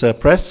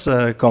press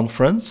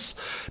conference,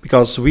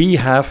 because we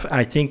have,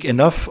 I think,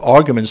 enough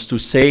arguments to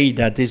say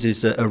that this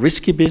is a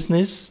risky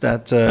business,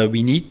 that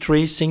we need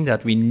tracing,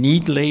 that we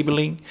need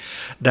labeling,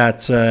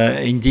 that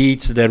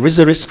indeed there is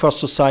a risk for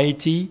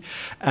society,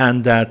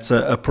 and that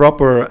a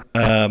proper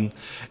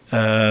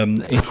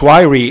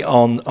inquiry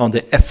on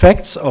the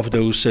effects of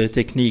those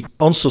techniques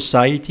on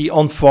society,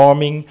 on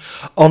farming,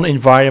 on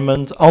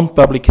environment, on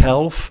public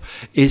health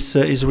is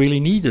really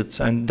needed,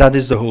 and that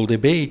is the whole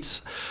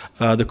debate.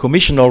 The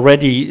Commission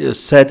already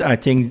said, I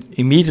think,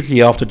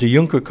 immediately after the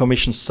Juncker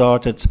Commission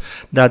started,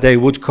 that they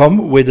would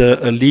come with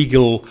a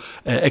legal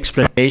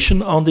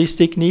explanation on these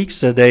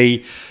techniques.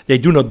 They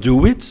do not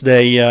do it.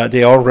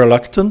 They are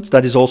reluctant.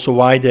 That is also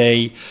why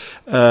they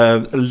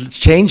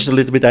changed a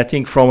little bit, I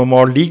think, from a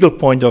more legal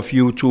point of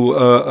view to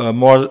a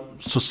more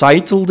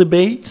societal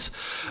debate.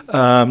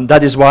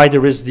 That is why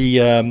there is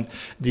the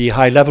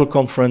high-level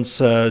conference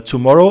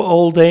tomorrow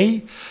all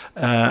day,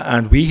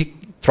 and we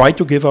try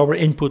to give our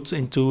input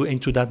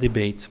into that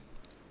debate.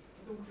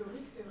 Donc le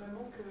risque, c'est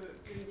vraiment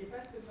qu'il n'y ait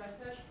pas ce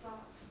passage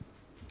par...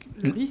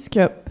 Le risque,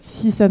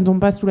 si ça ne tombe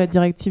pas sous la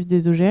directive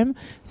des OGM,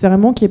 c'est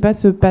vraiment qu'il n'y ait pas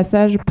ce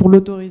passage pour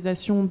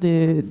l'autorisation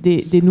des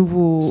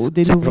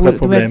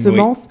nouvelles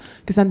semences, oui.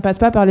 Que ça ne passe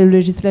pas par les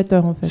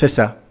législateurs, en fait. C'est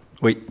ça,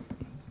 oui.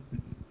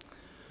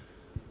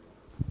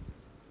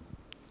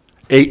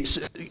 Et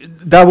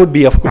that would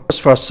be, of course,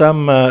 for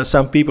some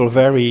people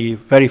very,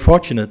 very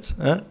fortunate.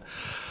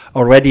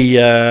 Already,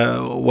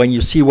 when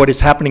you see what is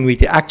happening with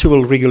the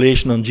actual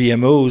regulation on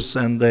GMOs,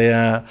 and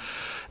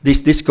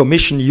this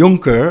Commission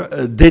Juncker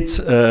did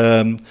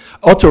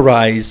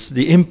authorize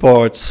the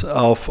imports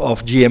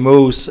of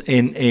GMOs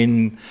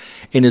in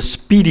a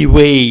speedy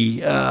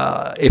way.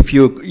 If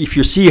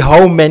you see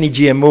how many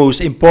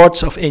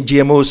imports of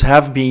GMOs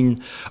have been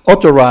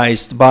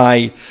authorized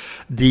by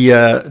the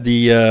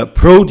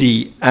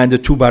Prodi and the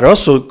two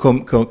Barroso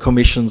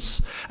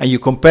commissions, and you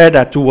compare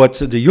that to what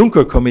the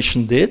Juncker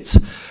Commission did,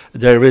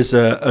 there is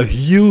a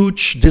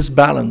huge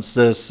disbalance.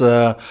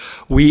 I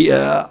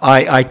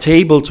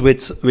tabled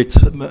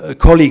with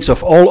colleagues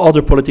of all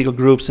other political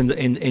groups in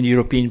the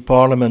European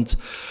Parliament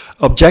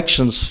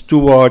objections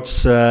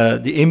towards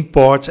the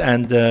import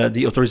and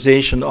the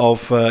authorization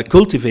of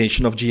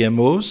cultivation of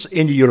GMOs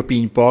in the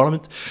European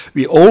Parliament.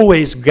 We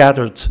always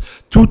gathered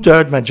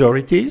 2/3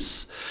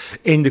 majorities.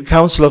 In the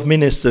Council of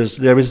Ministers,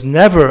 there is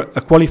never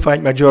a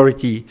qualified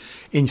majority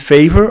in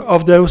favor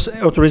of those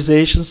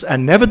authorizations,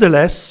 and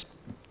nevertheless,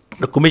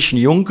 the Commission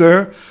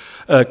Juncker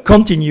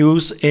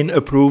continues in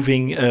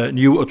approving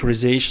new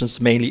authorizations,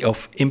 mainly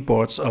of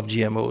imports of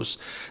GMOs.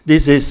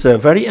 This is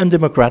very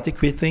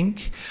undemocratic, we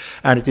think,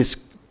 and it is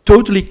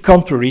totally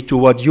contrary to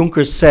what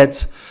Juncker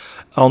said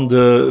on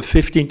the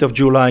 15th of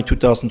July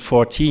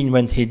 2014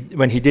 when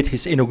he did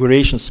his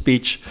inauguration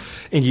speech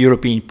in the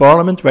European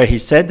Parliament, where he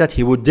said that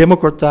he would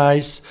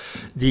democratize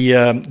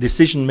the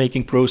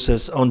decision-making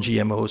process on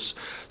GMOs.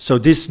 So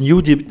this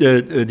new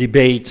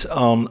debate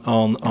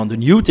on the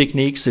new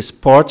techniques is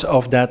part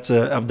of that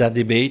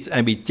debate,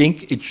 and we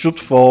think it should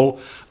fall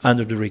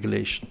under the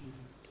regulation.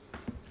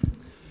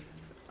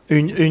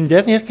 Une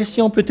dernière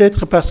question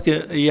peut-être, parce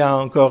qu'il y a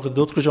encore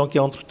d'autres gens qui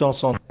entre-temps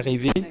sont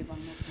arrivés.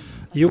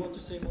 You want to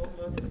say more?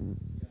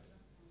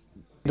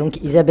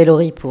 Donc Isabelle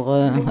Horry pour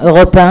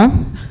Europe 1.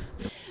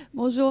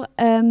 Bonjour,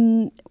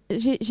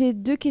 j'ai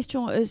deux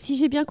questions. Si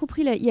j'ai bien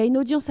compris, il y a une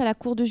audience à la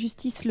Cour de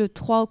justice le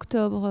 3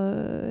 octobre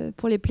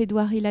pour les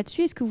plaidoiries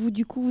là-dessus. Est-ce que vous,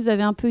 du coup, vous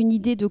avez un peu une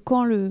idée de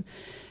quand le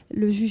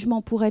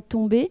jugement pourrait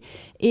tomber?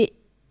 Et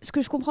ce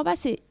que je ne comprends pas,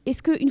 c'est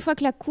est-ce qu'une fois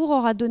que la Cour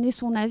aura donné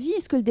son avis,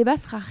 est-ce que le débat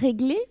sera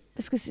réglé?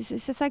 Parce que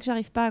c'est ça que je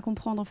n'arrive pas à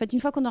comprendre. En fait, une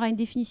fois qu'on aura une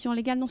définition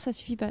légale, non, ça ne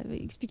suffit pas.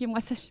 Expliquez-moi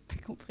ça, je n'ai pas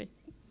compris.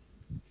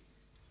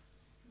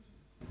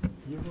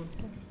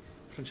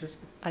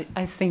 Franziska?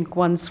 I think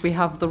once we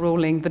have the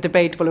ruling, the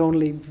debate will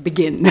only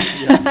begin.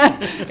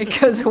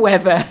 Because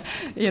whoever,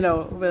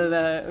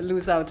 will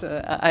lose out,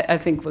 I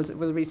think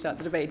will restart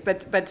the debate.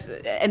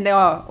 And there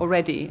are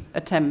already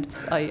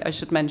attempts, I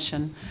should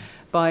mention,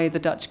 by the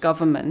Dutch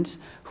government,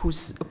 who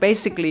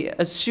basically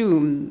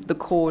assume the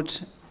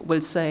court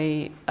will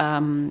say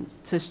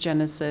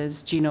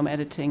cisgenesis, genome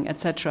editing,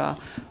 etc.,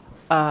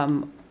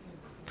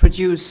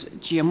 produce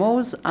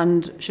GMOs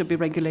and should be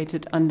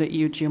regulated under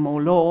EU GMO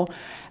law.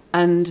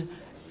 And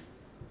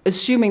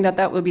assuming that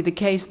that will be the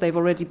case, they've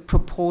already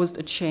proposed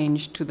a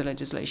change to the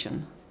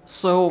legislation.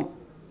 So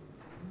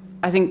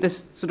I think this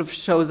sort of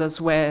shows us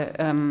where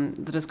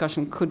the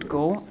discussion could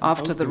go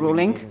after the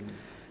ruling. Government.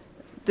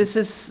 This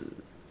is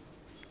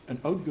An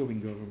outgoing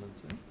government,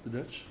 the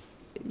Dutch?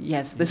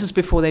 Yes, this is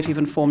before they've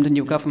even formed a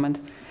new government.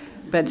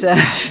 But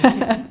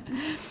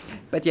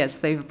but yes,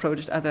 they've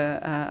approached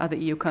other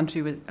EU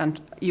countries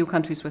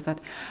with that.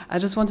 I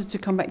just wanted to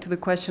come back to the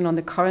question on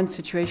the current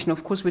situation.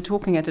 Of course, we're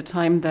talking at a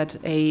time that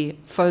a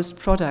first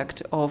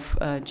product of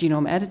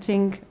genome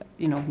editing,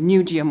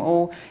 new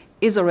GMO,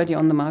 is already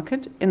on the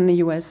market in the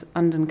US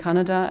and in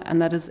Canada,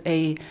 and that is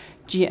a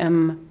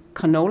GM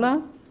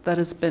canola that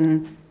has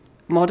been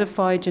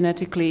modified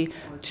genetically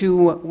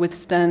to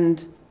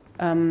withstand.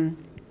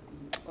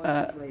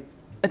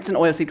 It's an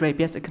oilseed rape,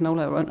 yes, a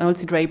canola or an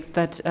oilseed rape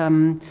that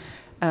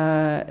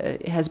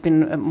has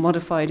been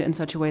modified in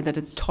such a way that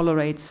it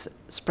tolerates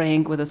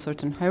spraying with a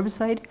certain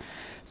herbicide.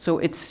 So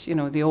it's,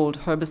 the old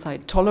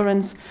herbicide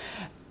tolerance.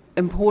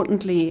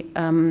 Importantly,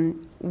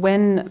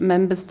 when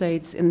member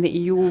states in the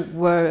EU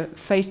were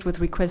faced with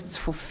requests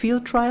for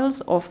field trials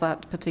of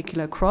that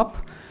particular crop,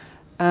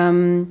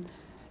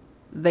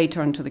 they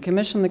turned to the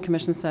Commission. The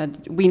Commission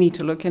said, we need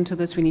to look into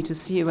this. We need to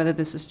see whether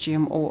this is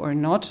GMO or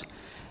not.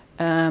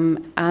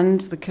 And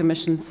the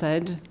Commission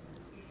said,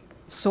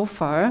 so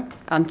far,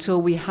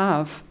 until we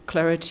have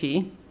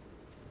clarity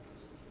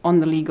on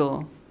the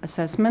legal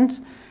assessment,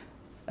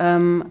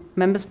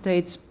 member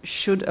states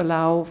should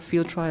allow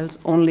field trials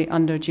only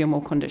under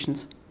GMO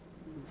conditions.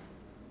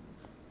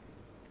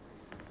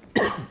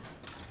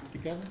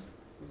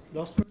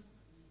 Last word?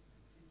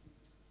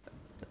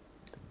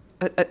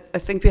 I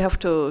think we have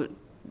two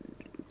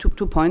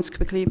points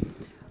quickly.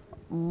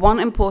 One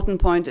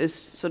important point is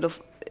sort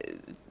of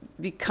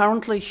we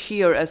currently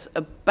hear as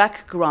a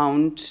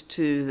background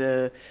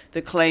to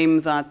the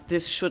claim that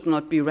this should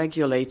not be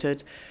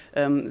regulated,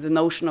 the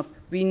notion of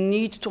we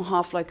need to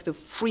have like the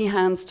free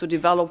hands to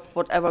develop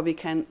whatever we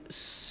can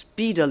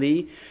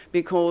speedily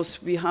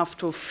because we have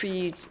to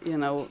feed,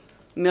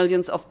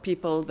 millions of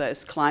people, there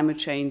is climate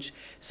change.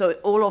 So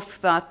all of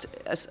that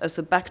as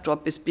a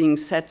backdrop is being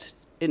set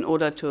in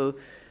order to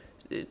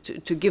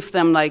give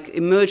them like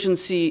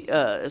emergency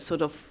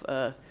sort of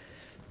a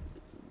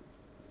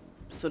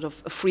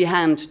free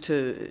hand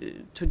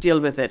to deal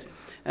with it.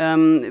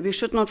 We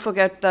should not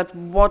forget that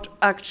what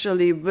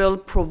actually will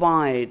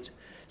provide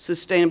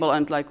sustainable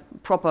and like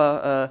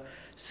proper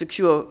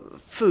secure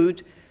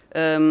food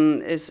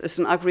is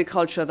an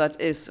agriculture that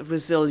is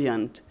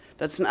resilient.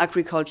 That's an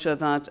agriculture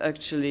that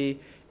actually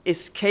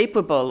is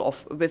capable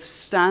of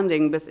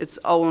withstanding with its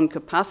own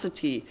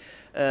capacity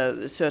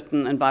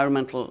certain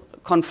environmental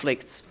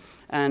conflicts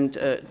and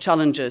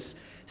challenges.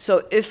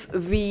 So if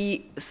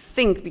we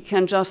think we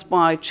can just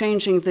by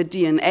changing the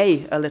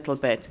DNA a little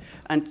bit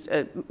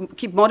and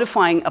keep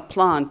modifying a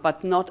plant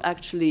but not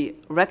actually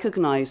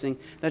recognizing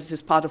that it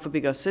is part of a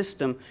bigger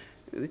system,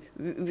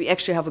 we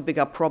actually have a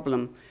bigger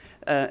problem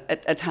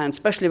at hand,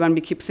 especially when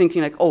we keep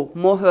thinking like, oh,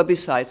 more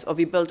herbicides, or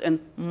we build in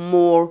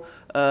more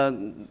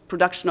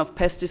production of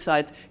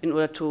pesticide in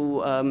order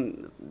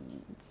to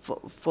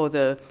for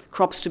the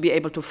crops to be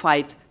able to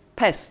fight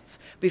pests.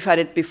 We've had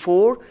it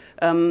before.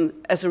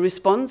 As a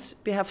response,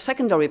 we have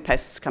secondary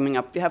pests coming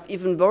up. We have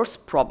even worse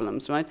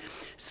problems, right?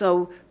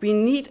 So we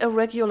need a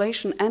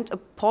regulation and a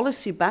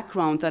policy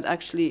background that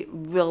actually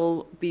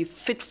will be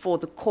fit for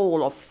the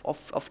call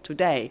of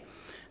today.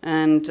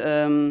 And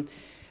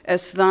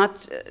as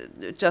that,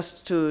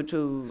 just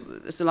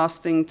as the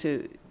last thing,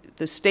 to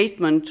the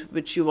statement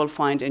which you will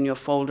find in your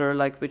folder,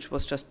 like which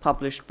was just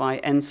published by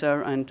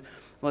ENSER and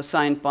was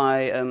signed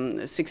by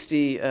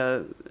 60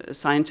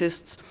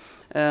 scientists,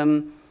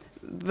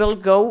 will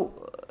go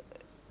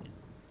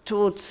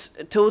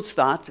towards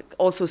that,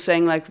 also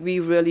saying like we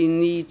really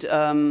need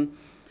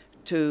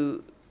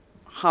to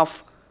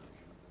have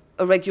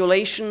a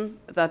regulation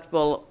that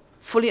will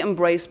fully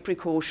embrace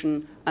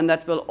precaution and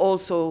that will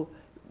also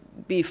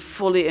be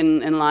fully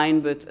in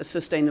line with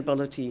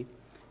sustainability,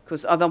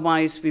 because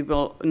otherwise we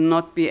will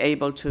not be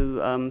able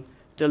to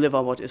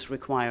deliver what is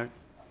required.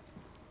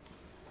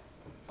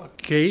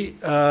 Okay,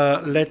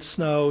 let's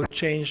now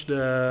change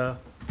the...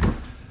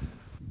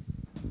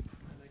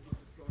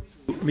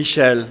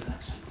 Michel.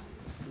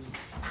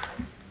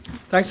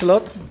 Thanks a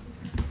lot.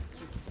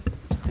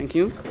 Thank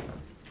you.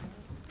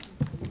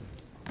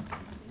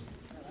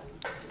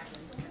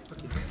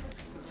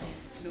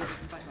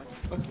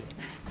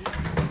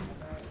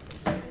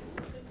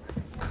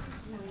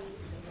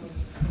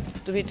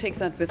 Do we take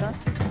that with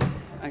us?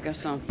 I guess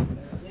so.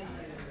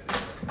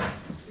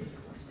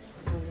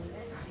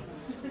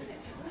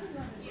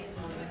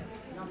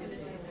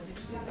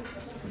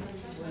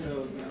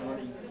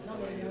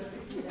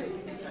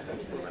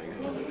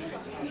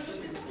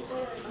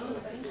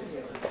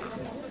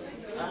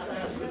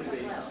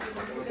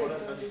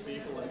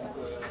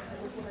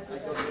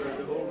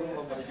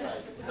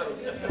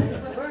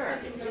 Nice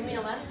work. Give me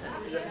a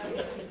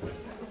lesson.